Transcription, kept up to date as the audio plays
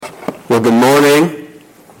Well, good morning.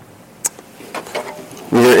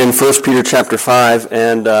 We're in 1 Peter chapter 5,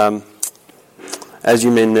 and as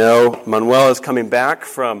you may know, Manuel is coming back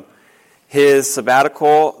from his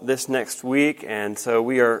sabbatical this next week, and so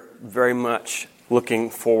we are very much looking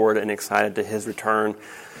forward and excited to his return.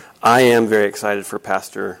 I am very excited for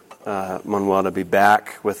Pastor Manuel to be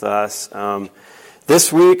back with us.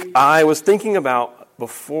 This week, I was thinking about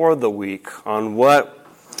before the week on what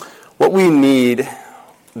we need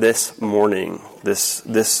this morning,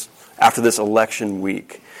 this after this election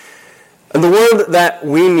week. And the word that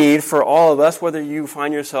we need for all of us, whether you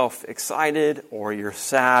find yourself excited or you're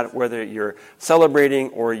sad, whether you're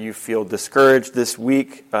celebrating or you feel discouraged this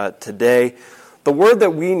week, today, the word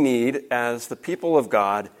that we need as the people of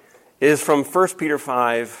God is from 1 Peter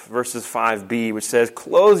 5, verses 5b, which says,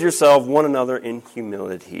 "Clothe yourself one another in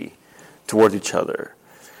humility toward each other."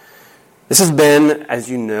 This has been, as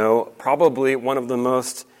you know, probably one of the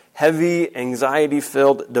most heavy,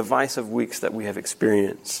 anxiety-filled, divisive weeks that we have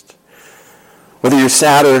experienced. Whether you're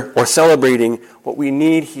sad or celebrating, what we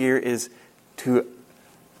need here is to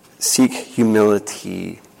seek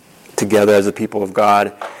humility together as a people of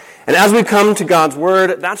God. And as we come to God's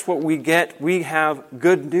Word, that's what we get. We have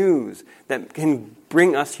good news that can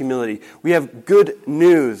bring us humility. We have good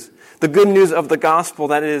news, the good news of the gospel,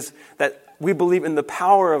 that is, that we believe in the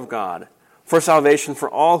power of God for salvation for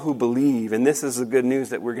all who believe. And this is the good news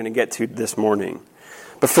that we're going to get to this morning.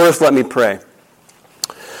 But first, let me pray.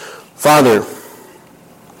 Father,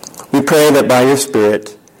 we pray that by your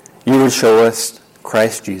Spirit, you would show us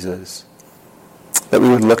Christ Jesus, that we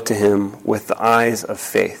would look to him with the eyes of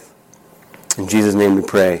faith. In Jesus' name we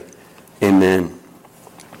pray. Amen.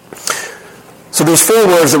 So there's 4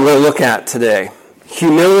 words that we're going to look at today: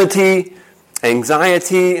 humility,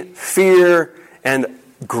 anxiety, fear, and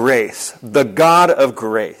grace. The God of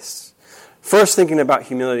grace. First, thinking about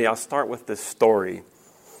humility, I'll start with this story.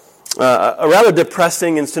 A rather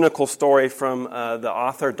depressing and cynical story from the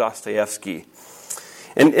author Dostoevsky.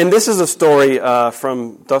 And this is a story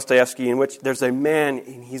from Dostoevsky in which there's a man,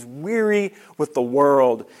 and he's weary with the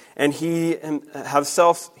world, and he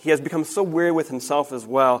has become so weary with himself as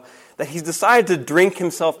well that he's decided to drink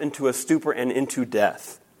himself into a stupor and into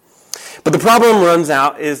death. But the problem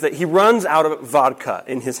is that he runs out of vodka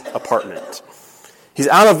in his apartment. He's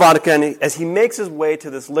out of vodka, and as he makes his way to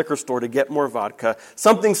this liquor store to get more vodka,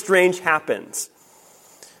 something strange happens.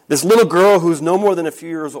 This little girl who's no more than a few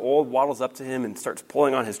years old waddles up to him and starts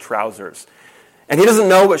pulling on his trousers. And he doesn't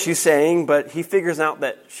know what she's saying, but he figures out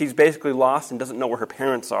that she's basically lost and doesn't know where her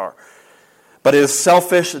parents are. But his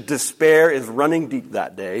selfish despair is running deep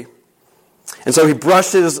that day. And so he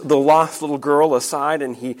brushes the lost little girl aside,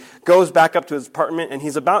 and he goes back up to his apartment, and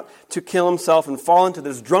he's about to kill himself and fall into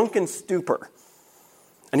this drunken stupor.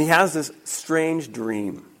 And he has this strange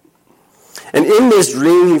dream. And in this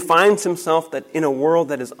dream, he finds himself in a world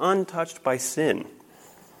that is untouched by sin.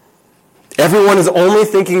 Everyone is only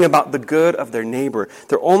thinking about the good of their neighbor.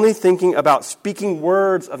 They're only thinking about speaking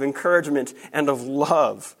words of encouragement and of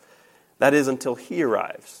love. That is, until he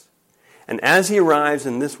arrives. And as he arrives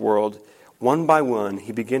in this world, one by one,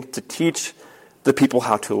 he begins to teach the people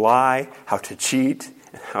how to lie, how to cheat,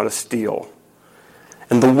 and how to steal.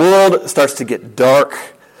 And the world starts to get dark.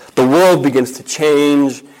 The world begins to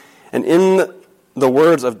change. And in the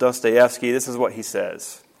words of Dostoevsky, this is what he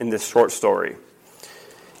says in this short story.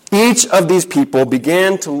 Each of these people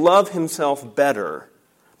began to love himself better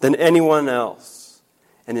than anyone else.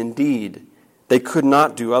 And indeed, they could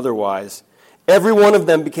not do otherwise. Every one of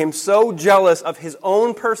them became so jealous of his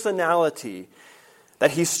own personality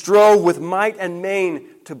that he strove with might and main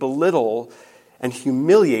to belittle and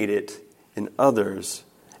humiliate it in others.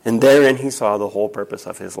 And therein he saw the whole purpose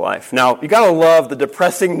of his life. Now, you gotta love the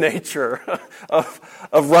depressing nature of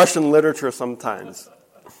Russian literature sometimes.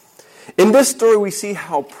 In this story, we see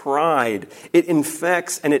how pride, it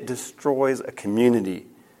infects and it destroys a community.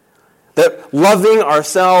 That loving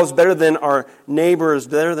ourselves better than our neighbors,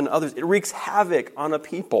 better than others, it wreaks havoc on a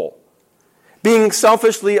people. Being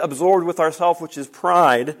selfishly absorbed with ourselves, which is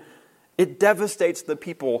pride, it devastates the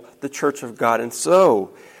people, the church of God. And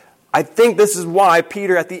so, I think this is why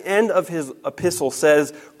Peter, at the end of his epistle,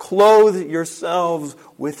 says, "Clothe yourselves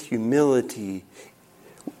with humility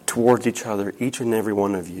towards each other, each and every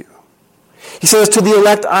one of you." He says, "To the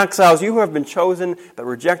elect exiles, you who have been chosen but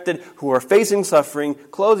rejected, who are facing suffering,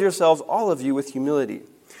 clothe yourselves, all of you, with humility."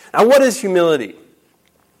 Now, what is humility?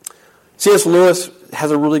 C.S. Lewis has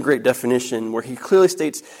a really great definition where he clearly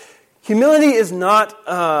states, humility is not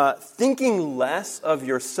thinking less of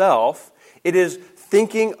yourself. It is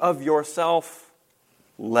thinking of yourself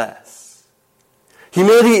less.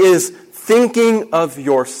 Humility is thinking of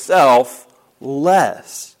yourself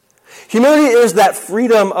less. Humility is that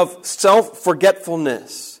freedom of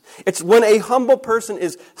self-forgetfulness. It's when a humble person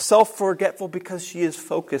is self-forgetful because she is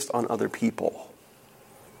focused on other people.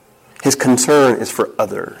 His concern is for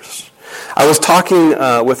others. I was talking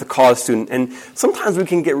with a college student, and sometimes we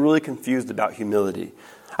can get really confused about humility.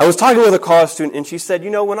 I was talking with a college student, and she said,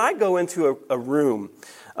 when I go into a room,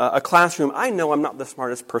 a classroom, I know I'm not the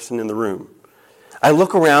smartest person in the room. I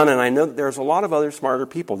look around, and I know that there's a lot of other smarter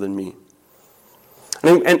people than me.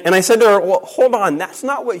 And I said to her, well, hold on, that's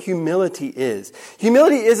not what humility is.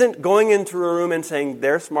 Humility isn't going into a room and saying,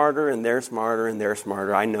 they're smarter, and they're smarter, and they're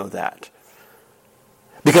smarter. I know that.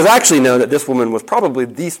 Because I actually know that this woman was probably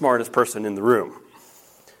the smartest person in the room.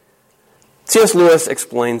 C.S. Lewis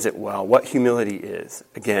explains it well, what humility is.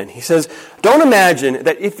 Again, he says, don't imagine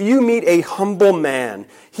that if you meet a humble man,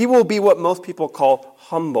 he will be what most people call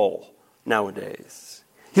humble nowadays.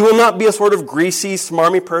 He will not be a sort of greasy,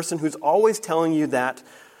 smarmy person who's always telling you that,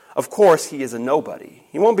 of course, he is a nobody.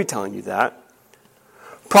 He won't be telling you that.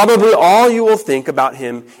 Probably all you will think about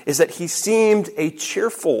him is that he seemed a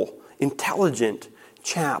cheerful, intelligent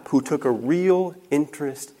chap who took a real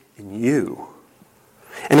interest in you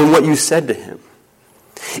and in what you said to him.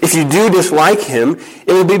 If you do dislike him,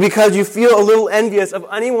 it will be because you feel a little envious of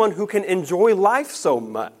anyone who can enjoy life so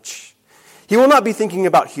much. He will not be thinking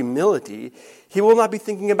about humility. He will not be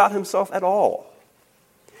thinking about himself at all.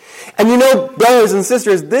 And brothers and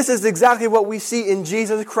sisters, this is exactly what we see in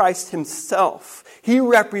Jesus Christ himself. He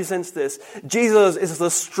represents this. Jesus is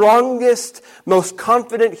the strongest, most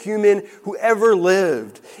confident human who ever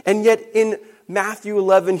lived. And yet in Matthew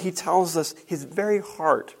 11, he tells us his very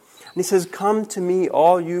heart. And he says, come to me,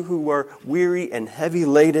 all you who are weary and heavy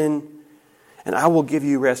laden, and I will give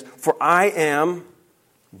you rest. For I am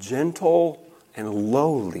gentle and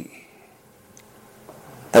lowly.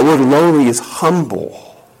 That word lowly is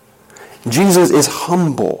humble. Jesus is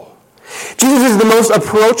humble. Jesus is the most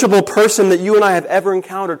approachable person that you and I have ever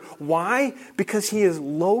encountered. Why? Because he is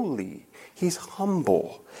lowly. He's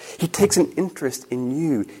humble. He takes an interest in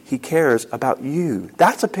you. He cares about you.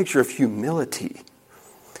 That's a picture of humility.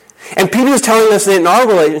 And Peter is telling us that in our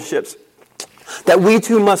relationships that we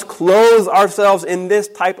too must clothe ourselves in this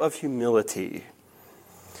type of humility.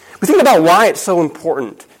 We think about why it's so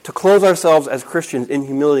important to clothe ourselves as Christians in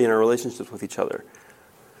humility in our relationships with each other.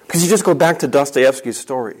 Because you just go back to Dostoevsky's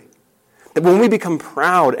story. That when we become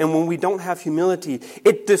proud and when we don't have humility,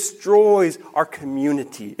 it destroys our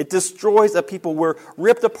community. It destroys the people. We're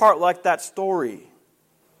ripped apart like that story.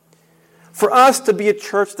 For us to be a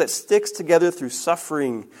church that sticks together through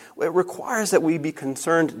suffering, it requires that we be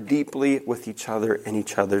concerned deeply with each other and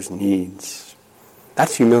each other's needs.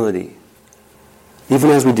 That's humility.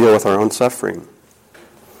 Even as we deal with our own suffering.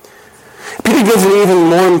 Peter gives an even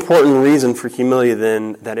more important reason for humility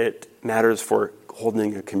than that it matters for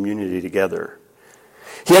holding a community together.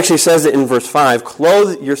 He actually says it in verse 5,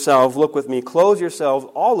 clothe yourselves, look with me, clothe yourselves,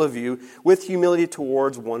 all of you, with humility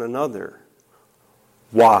towards one another.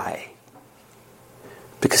 Why?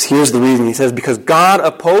 Because here's the reason. He says, because God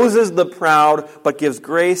opposes the proud, but gives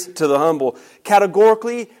grace to the humble.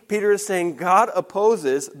 Categorically, Peter is saying God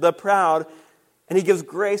opposes the proud, and he gives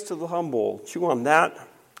grace to the humble. Chew on that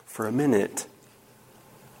for a minute.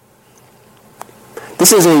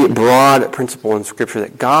 This is a broad principle in Scripture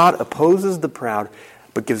that God opposes the proud,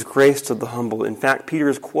 but gives grace to the humble. In fact, Peter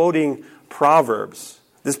is quoting Proverbs,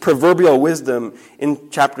 this proverbial wisdom in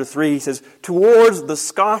chapter 3. He says, towards the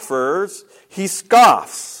scoffers, he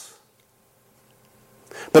scoffs,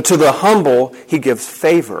 but to the humble, he gives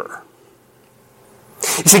favor.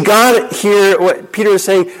 You see, God here, what Peter is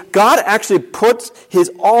saying, God actually puts his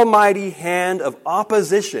almighty hand of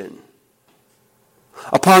opposition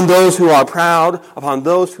upon those who are proud, upon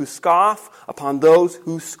those who scoff, upon those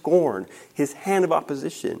who scorn. His hand of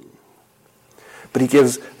opposition. But he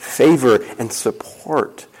gives favor and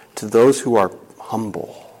support to those who are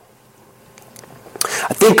humble.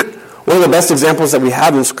 I think one of the best examples that we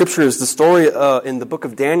have in Scripture is the story in the book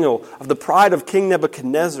of Daniel of the pride of King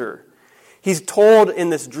Nebuchadnezzar. He's told in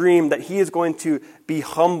this dream that he is going to be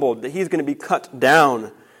humbled, that he's going to be cut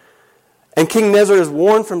down. And King Nebuchadnezzar is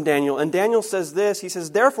warned from Daniel, and Daniel says this, he says,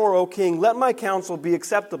 therefore, O king, let my counsel be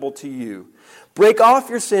acceptable to you. Break off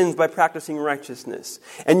your sins by practicing righteousness,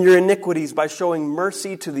 and your iniquities by showing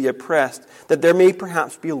mercy to the oppressed, that there may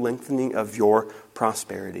perhaps be a lengthening of your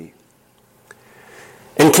prosperity.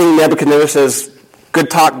 And King Nebuchadnezzar says, good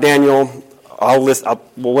talk, Daniel,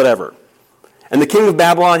 whatever. And the king of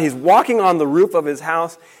Babylon, he's walking on the roof of his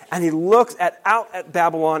house, and he looks out at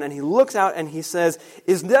Babylon, and he looks out and he says,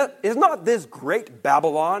 is not this great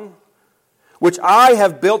Babylon, which I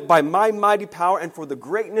have built by my mighty power and for the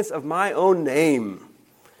greatness of my own name.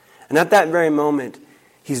 And at that very moment,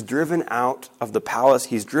 he's driven out of the palace.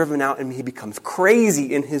 He's driven out and he becomes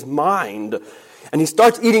crazy in his mind. And he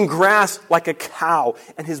starts eating grass like a cow.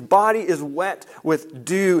 And his body is wet with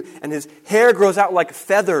dew. And his hair grows out like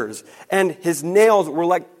feathers. And his nails were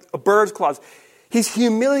like a bird's claws. He's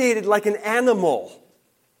humiliated like an animal.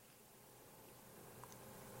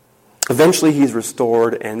 Eventually he's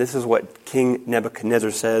restored, and this is what King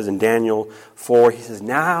Nebuchadnezzar says in Daniel 4. He says,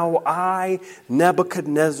 "Now I,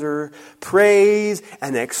 Nebuchadnezzar, praise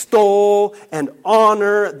and extol and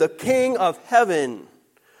honor the King of heaven.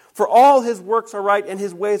 For all his works are right and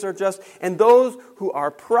his ways are just, and those who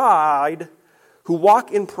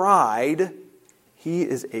walk in pride, he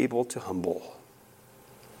is able to humble."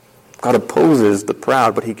 God opposes the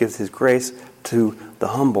proud, but he gives his grace to the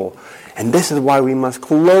humble. And this is why we must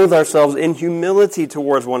clothe ourselves in humility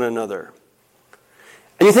towards one another.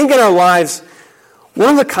 And you think in our lives, one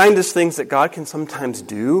of the kindest things that God can sometimes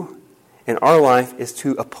do in our life is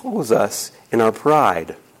to oppose us in our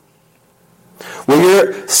pride. When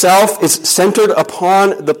your self is centered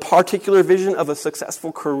upon the particular vision of a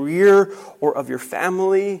successful career or of your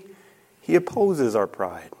family, he opposes our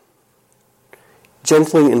pride.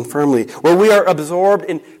 Gently and firmly. Where we are absorbed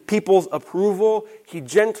in people's approval, he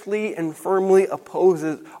gently and firmly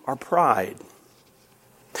opposes our pride.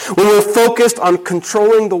 When we're focused on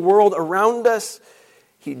controlling the world around us,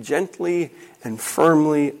 he gently and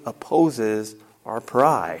firmly opposes our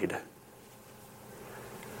pride.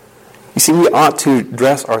 You see, we ought to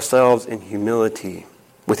dress ourselves in humility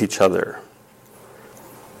with each other.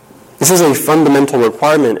 This is a fundamental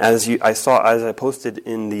requirement, as I posted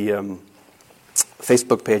in the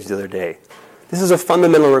Facebook page the other day. This is a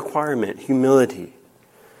fundamental requirement, humility.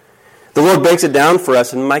 The Lord breaks it down for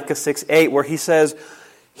us in Micah 6:8, where he says,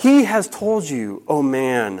 "He has told you, O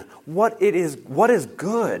man, what is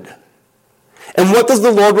good. And what does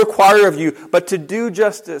the Lord require of you but to do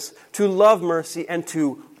justice, to love mercy, and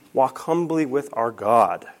to walk humbly with our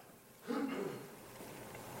God?"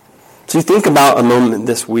 So you think about a moment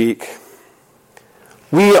this week.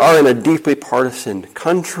 We are in a deeply partisan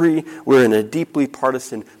country. We're in a deeply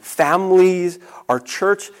partisan families. Our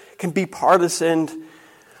church can be partisan.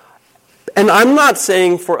 And I'm not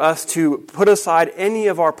saying for us to put aside any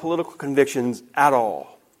of our political convictions at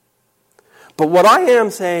all. But what I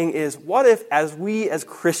am saying is, what if as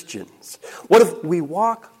Christians, what if we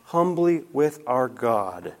walk humbly with our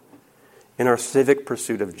God in our civic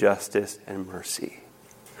pursuit of justice and mercy?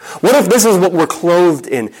 What if this is what we're clothed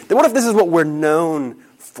in? What if this is what we're known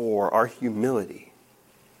for, our humility?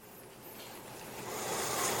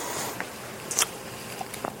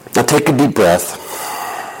 Now take a deep breath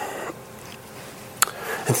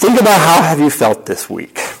and think about how have you felt this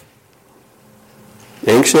week?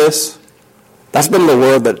 Anxious? That's been the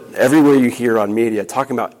word that everywhere you hear on media,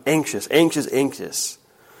 talking about anxious, anxious, anxious.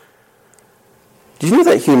 Do you know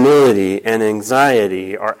that humility and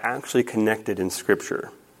anxiety are actually connected in Scripture?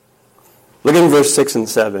 Look in verse 6 and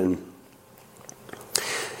 7.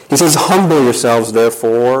 He says, "Humble yourselves,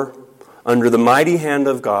 therefore, under the mighty hand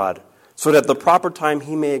of God, so that at the proper time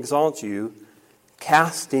he may exalt you,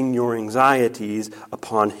 casting your anxieties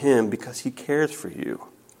upon him because he cares for you."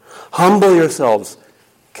 Humble yourselves,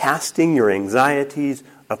 casting your anxieties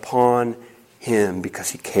upon him because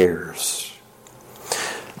he cares.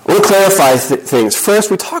 We'll clarify things. First,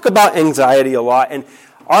 we talk about anxiety a lot, and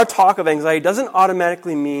our talk of anxiety doesn't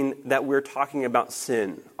automatically mean that we're talking about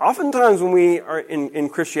sin. Oftentimes when we are in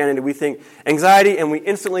Christianity, we think anxiety and we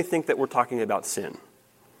instantly think that we're talking about sin.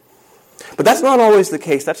 But that's not always the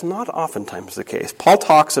case. That's not oftentimes the case. Paul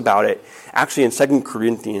talks about it actually in 2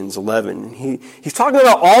 Corinthians 11. He's talking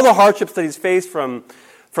about all the hardships that he's faced from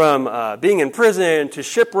being in prison to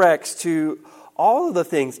shipwrecks to all of the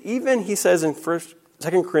things. Even he says in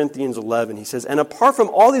 2 Corinthians 11, he says, "And apart from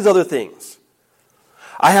all these other things,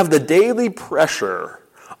 I have the daily pressure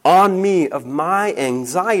on me of my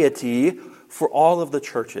anxiety for all of the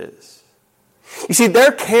churches." You see,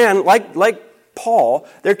 there can, like Paul,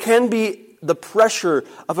 there can be the pressure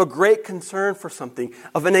of a great concern for something,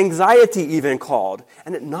 of an anxiety even called,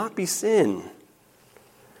 and it not be sin.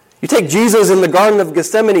 You take Jesus in the Garden of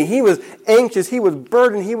Gethsemane, he was anxious, he was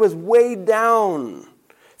burdened, he was weighed down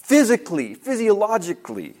physically,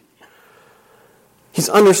 physiologically. He's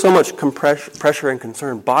under so much pressure and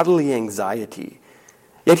concern, bodily anxiety.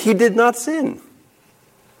 Yet he did not sin.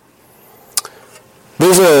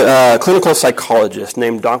 There's a clinical psychologist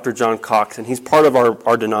named Dr. John Cox, and he's part of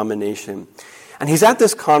our denomination. And he's at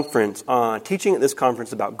this conference, teaching at this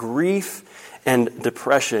conference about grief and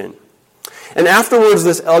depression. And afterwards,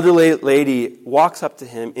 this elderly lady walks up to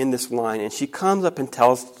him in this line, and she comes up and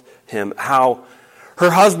tells him how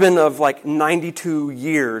her husband of like 92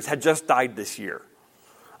 years had just died this year.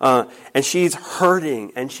 And she's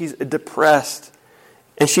hurting, and she's depressed.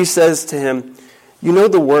 And she says to him, "You know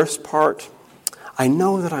the worst part? I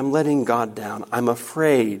know that I'm letting God down. I'm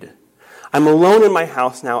afraid. I'm alone in my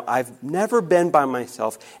house now. I've never been by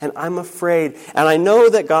myself, and I'm afraid. And I know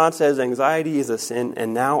that God says anxiety is a sin,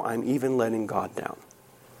 and now I'm even letting God down."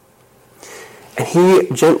 And he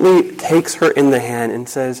gently takes her in the hand and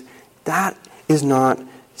says, "That is not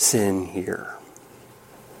sin here."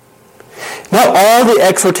 Not all the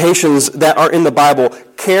exhortations that are in the Bible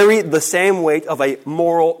carry the same weight of a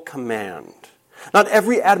moral command. Not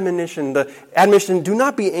every admonition, the admonition, "Do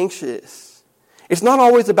not be anxious." It's not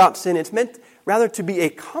always about sin. It's meant rather to be a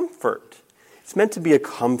comfort. It's meant to be a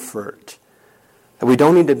comfort. That we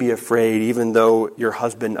don't need to be afraid even though your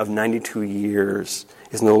husband of 92 years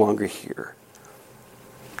is no longer here.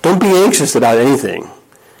 Don't be anxious about anything.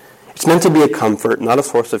 It's meant to be a comfort, not a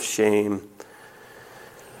source of shame.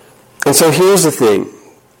 And so here's the thing.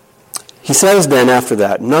 He says then after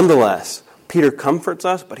that, nonetheless, Peter comforts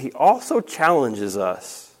us, but he also challenges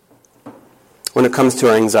us when it comes to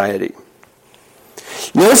our anxiety.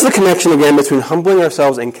 Notice the connection again between humbling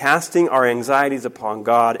ourselves and casting our anxieties upon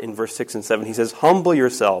God in verse 6 and 7. He says, "Humble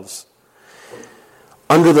yourselves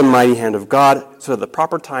under the mighty hand of God, so at the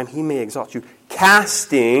proper time he may exalt you,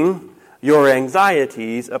 casting your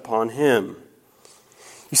anxieties upon him."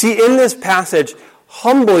 You see, in this passage,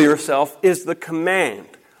 humble yourself is the command.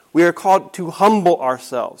 We are called to humble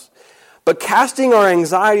ourselves. But casting our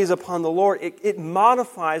anxieties upon the Lord, it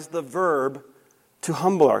modifies the verb to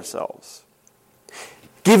humble ourselves.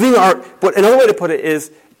 Another way to put it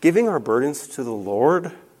is, giving our burdens to the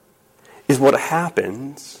Lord is what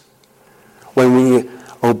happens when we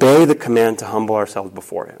obey the command to humble ourselves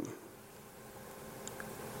before him.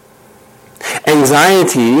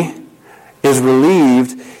 Anxiety is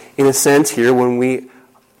relieved, in a sense here, when we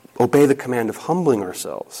obey the command of humbling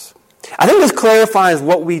ourselves. I think this clarifies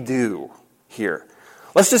what we do here.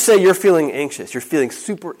 Let's just say you're feeling anxious. You're feeling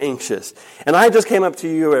super anxious. And I just came up to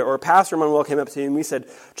you, or Pastor Manuel came up to you, and we said,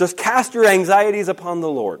 "Just cast your anxieties upon the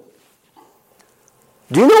Lord."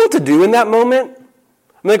 Do you know what to do in that moment?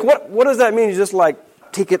 I'm like, what does that mean? You just like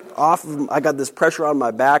take it off. I got this pressure on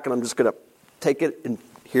my back, and I'm just going to take it, and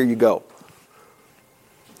here you go.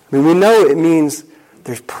 I mean, we know it means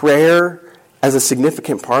there's prayer as a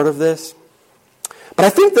significant part of this. But I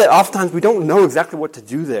think that oftentimes we don't know exactly what to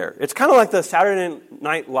do there. It's kind of like the Saturday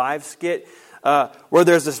Night Live skit where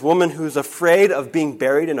there's this woman who's afraid of being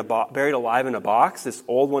buried alive in a box. This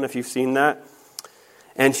old one, if you've seen that.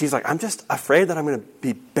 And she's like, "I'm just afraid that I'm going to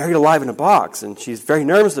be buried alive in a box." And she's very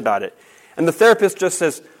nervous about it. And the therapist just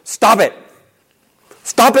says, "Stop it.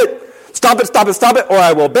 Stop it. Stop it, stop it, stop it, or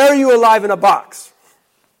I will bury you alive in a box."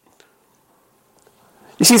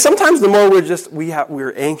 You see, sometimes the more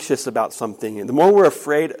we're anxious about something, and the more we're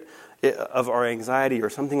afraid of our anxiety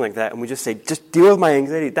or something like that, and we just say, "Just deal with my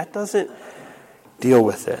anxiety," that doesn't deal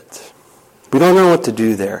with it. We don't know what to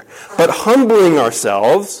do there. But humbling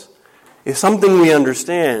ourselves is something we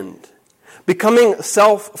understand. Becoming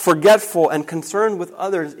self-forgetful and concerned with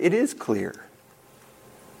others, it is clear.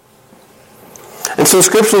 And so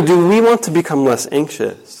scripturally, do we want to become less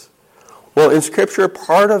anxious? Well, in Scripture,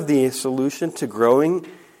 part of the solution to growing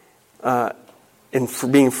and for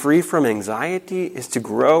being free from anxiety is to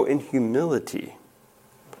grow in humility.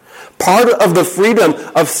 Part of the freedom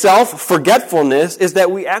of self-forgetfulness is that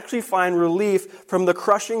we actually find relief from the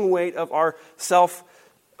crushing weight of our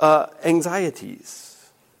self-anxieties.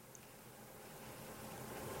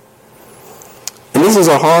 And this is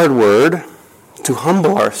a hard word, to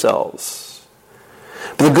humble ourselves.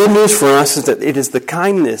 But the good news for us is that it is the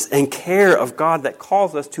kindness and care of God that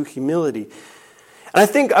calls us to humility.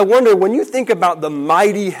 And I wonder, when you think about the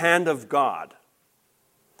mighty hand of God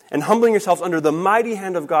and humbling yourselves under the mighty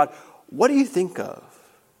hand of God, what do you think of?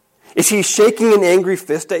 Is he shaking an angry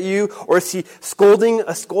fist at you? Or is he scolding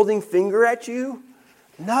a scolding finger at you?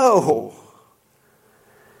 No.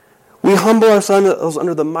 We humble ourselves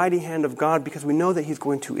under the mighty hand of God because we know that he's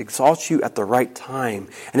going to exalt you at the right time.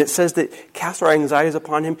 And it says that cast our anxieties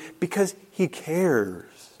upon him because he cares.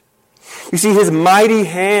 You see, his mighty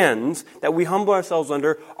hands that we humble ourselves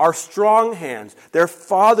under are strong hands. They're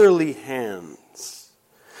fatherly hands.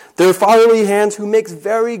 They're fatherly hands who makes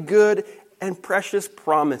very good and precious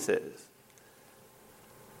promises.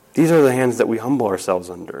 These are the hands that we humble ourselves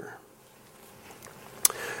under.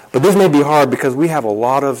 But this may be hard because we have a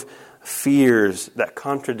lot of fears that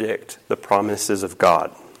contradict the promises of God.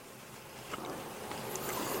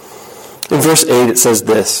 In verse 8 it says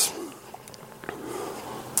this,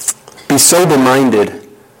 "Be sober-minded,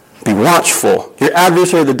 be watchful. Your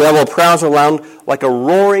adversary, the devil, prowls around like a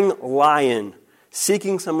roaring lion,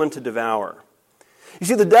 seeking someone to devour." You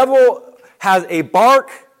see, the devil has a bark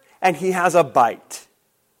and he has a bite.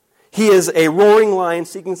 He is a roaring lion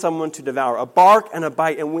seeking someone to devour, a bark and a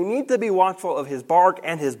bite, and we need to be watchful of his bark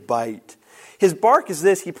and his bite. His bark is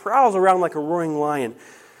this: he prowls around like a roaring lion.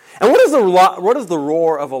 And what is the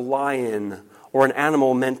roar of a lion or an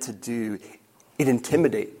animal meant to do? It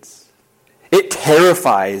intimidates. It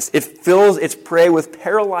terrifies. It fills its prey with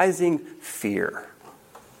paralyzing fear.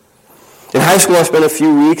 In high school, I spent a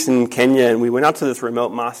few weeks in Kenya, and we went out to this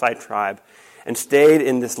remote Maasai tribe and stayed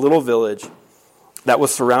in this little village that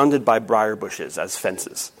was surrounded by briar bushes as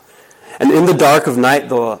fences. And in the dark of night,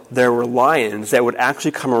 there were lions that would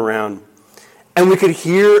actually come around, and we could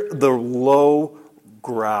hear the low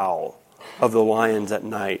growl of the lions at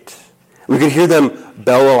night. We could hear them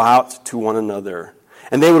bellow out to one another.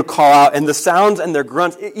 And they would call out, and the sounds and their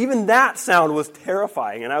grunts, even that sound was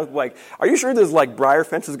terrifying. And I was like, are you sure this briar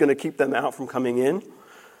fence is going to keep them out from coming in?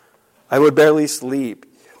 I would barely sleep.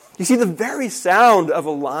 You see, the very sound of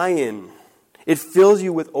a lion, it fills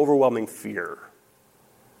you with overwhelming fear.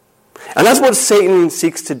 And that's what Satan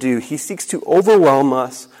seeks to do. He seeks to overwhelm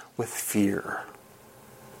us with fear.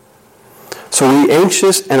 So are we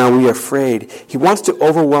anxious and are we afraid? He wants to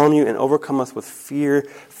overwhelm you and overcome us with fear.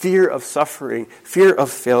 Fear of suffering, fear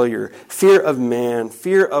of failure, fear of man,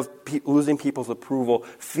 fear of losing people's approval,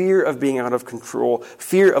 fear of being out of control,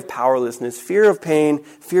 fear of powerlessness, fear of pain,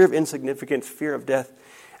 fear of insignificance, fear of death.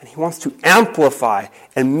 And he wants to amplify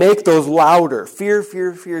and make those louder. Fear,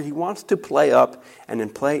 fear, fear. He wants to play up and then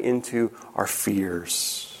play into our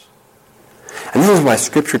fears. And this is why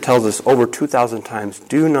Scripture tells us over 2,000 times,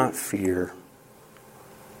 do not fear.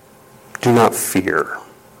 Do not fear.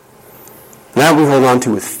 That we hold on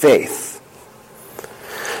to with faith.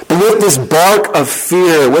 But with this bark of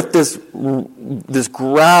fear, with this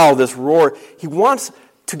growl, this roar, he wants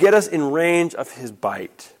to get us in range of his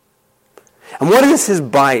bite. And what is his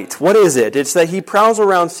bite? What is it? It's that he prowls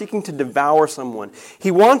around seeking to devour someone.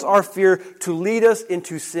 He wants our fear to lead us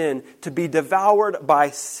into sin, to be devoured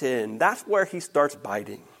by sin. That's where he starts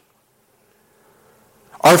biting.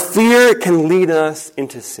 Our fear can lead us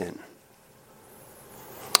into sin.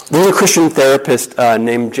 There's a Christian therapist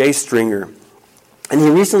named Jay Stringer, and he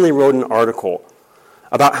recently wrote an article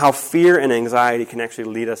about how fear and anxiety can actually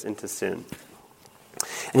lead us into sin.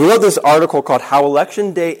 And he wrote this article called How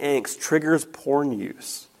Election Day Angst Triggers Porn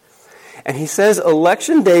Use. And he says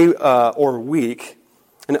election day or week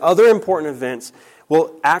and other important events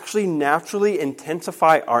will actually naturally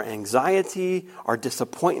intensify our anxiety, our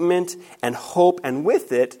disappointment, and hope, and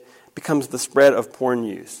with it becomes the spread of porn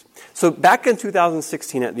use. So back in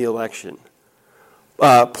 2016 at the election,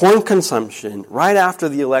 porn consumption, right after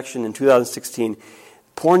the election in 2016,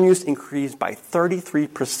 porn use increased by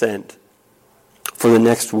 33% for the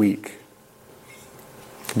next week,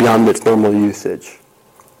 beyond its normal usage.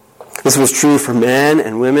 This was true for men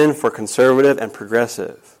and women, for conservative and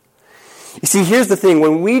progressive. You see, here's the thing.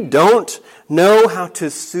 When we don't know how to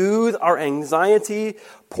soothe our anxiety,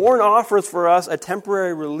 porn offers for us a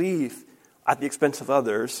temporary relief at the expense of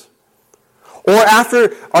others. Or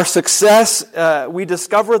after our success, we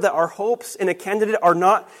discover that our hopes in a candidate are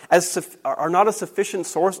not a sufficient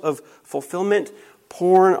source of fulfillment.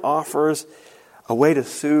 Porn offers a way to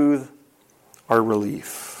soothe our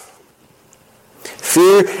relief.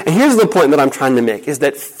 Fear, and here's the point that I'm trying to make, is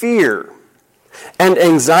that fear and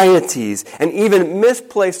anxieties and even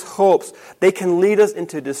misplaced hopes, they can lead us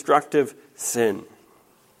into destructive sin.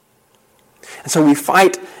 And so we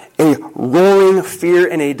fight a roaring fear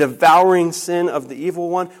and a devouring sin of the evil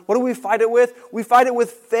one. What do we fight it with? We fight it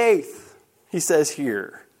with faith, he says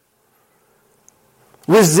here.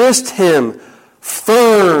 Resist him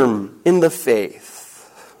firm in the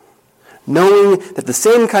faith, knowing that the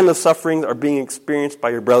same kind of sufferings are being experienced by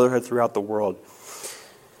your brotherhood throughout the world.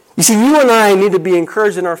 You see, you and I need to be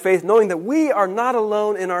encouraged in our faith, knowing that we are not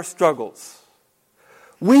alone in our struggles.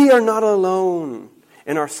 We are not alone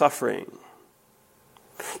in our suffering.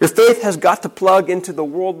 Your faith has got to plug into the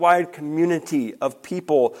worldwide community of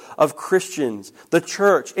people, of Christians, the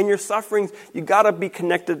church. In your sufferings, you've got to be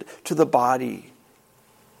connected to the body.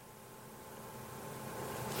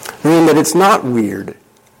 Knowing that it's not weird,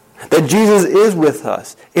 that Jesus is with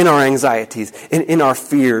us in our anxieties, in our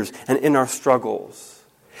fears, and in our struggles.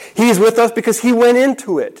 He is with us because he went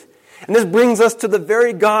into it. And this brings us to the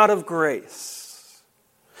very God of grace.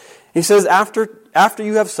 He says, after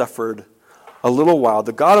you have suffered a little while,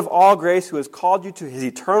 the God of all grace who has called you to his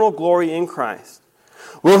eternal glory in Christ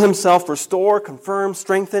will himself restore, confirm,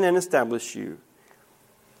 strengthen, and establish you.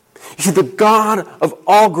 You see, the God of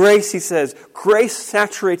all grace, he says, grace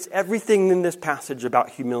saturates everything in this passage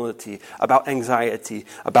about humility, about anxiety,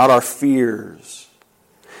 about our fears.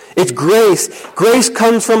 It's grace. Grace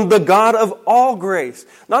comes from the God of all grace.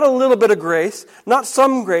 Not a little bit of grace, not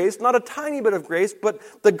some grace, not a tiny bit of grace, but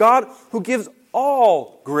the God who gives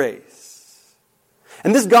all grace.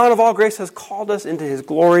 And this God of all grace has called us into his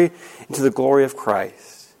glory, into the glory of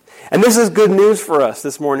Christ. And this is good news for us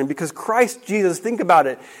this morning because Christ Jesus, think about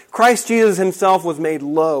it, Christ Jesus himself was made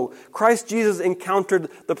low. Christ Jesus encountered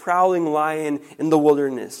the prowling lion in the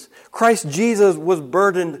wilderness. Christ Jesus was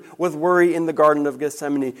burdened with worry in the Garden of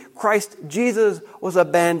Gethsemane. Christ Jesus was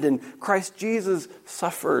abandoned. Christ Jesus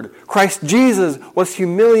suffered. Christ Jesus was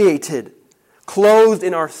humiliated, clothed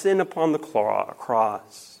in our sin upon the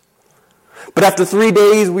cross. But after 3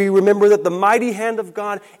 days, we remember that the mighty hand of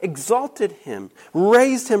God exalted him,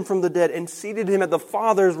 raised him from the dead, and seated him at the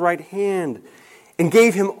Father's right hand, and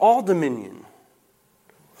gave him all dominion.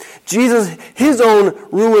 Jesus, his own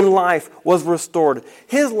ruined life was restored.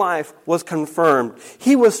 His life was confirmed.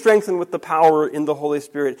 He was strengthened with the power in the Holy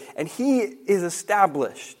Spirit, and he is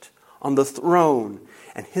established on the throne,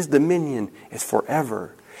 and his dominion is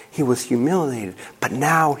forever. He was humiliated, but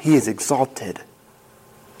now he is exalted.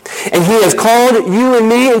 And he has called you and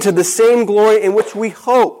me into the same glory in which we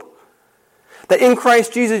hope. That in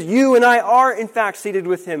Christ Jesus, you and I are in fact seated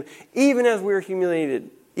with him, even as we're humiliated,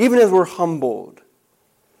 even as we're humbled.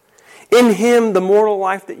 In him, the mortal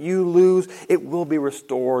life that you lose, it will be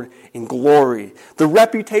restored in glory. The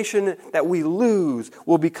reputation that we lose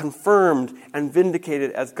will be confirmed and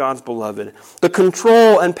vindicated as God's beloved. The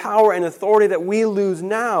control and power and authority that we lose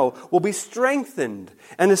now will be strengthened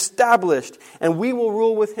and established, and we will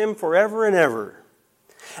rule with him forever and ever.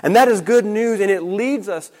 And that is good news, and it leads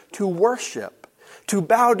us to worship, to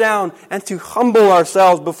bow down, and to humble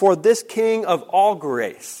ourselves before this King of all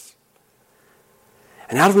grace.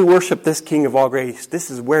 And as we worship this King of all grace,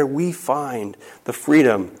 this is where we find the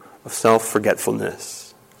freedom of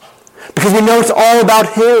self-forgetfulness. Because we know it's all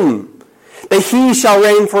about him. That he shall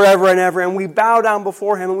reign forever and ever. And we bow down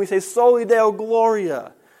before him and we say, Soli Deo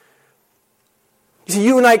Gloria. You see,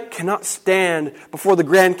 you and I cannot stand before the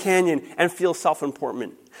Grand Canyon and feel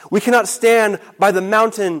self-important. We cannot stand by the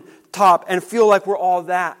mountain top and feel like we're all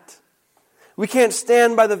that. We can't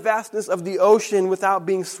stand by the vastness of the ocean without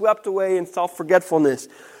being swept away in self-forgetfulness.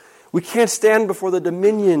 We can't stand before the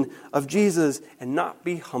dominion of Jesus and not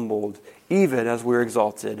be humbled, even as we're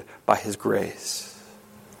exalted by his grace.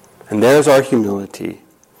 And there's our humility.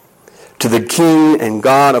 To the King and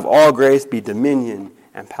God of all grace be dominion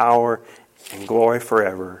and power and glory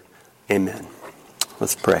forever. Amen.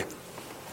 Let's pray.